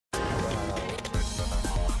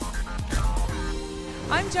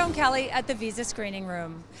I'm Joan Kelly at the Visa Screening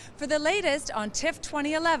Room. For the latest on TIFF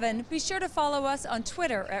 2011, be sure to follow us on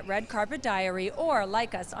Twitter at Red Carpet Diary or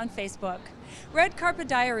like us on Facebook. Red Carpet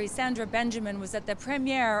Diary Sandra Benjamin was at the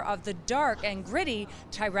premiere of the dark and gritty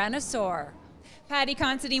Tyrannosaur. Paddy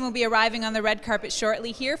Considine will be arriving on the red carpet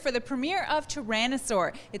shortly here for the premiere of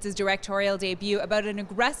Tyrannosaur. It's his directorial debut about an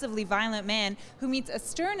aggressively violent man who meets a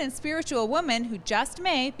stern and spiritual woman who just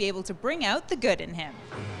may be able to bring out the good in him.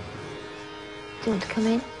 Do you want to come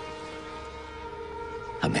in?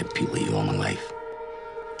 I've met people like you all my life.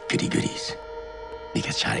 Goody-goodies. Make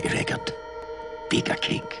a charity record. Bake a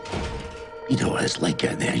cake. You know what it's like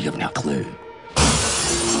out there, you haven't a clue.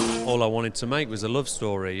 All I wanted to make was a love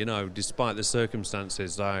story, you know, despite the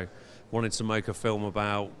circumstances. I wanted to make a film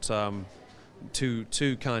about two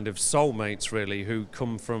kind of soulmates, really, who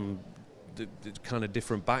come from the kind of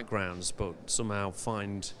different backgrounds, but somehow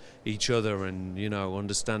find each other and, you know,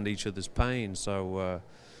 understand each other's pain. So,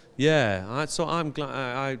 yeah, I'm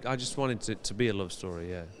glad. I just wanted it to be a love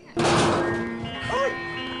story, yeah.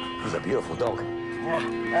 He's a beautiful dog.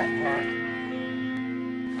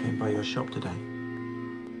 Came by your shop today,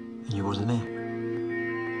 and you wasn't there.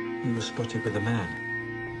 You were spotted with a man.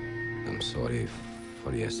 I'm sorry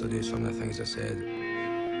for yesterday, some of the things I said.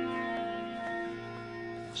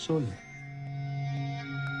 I saw you.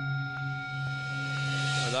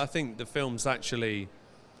 I think the film's actually,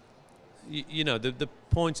 you know, the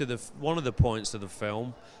point of one of the points of the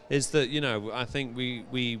film is that, you know, I think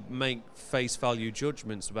we make face value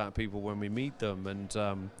judgments about people when we meet them,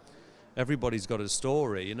 and everybody's got a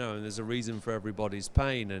story, you know, and there's a reason for everybody's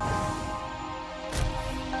pain. And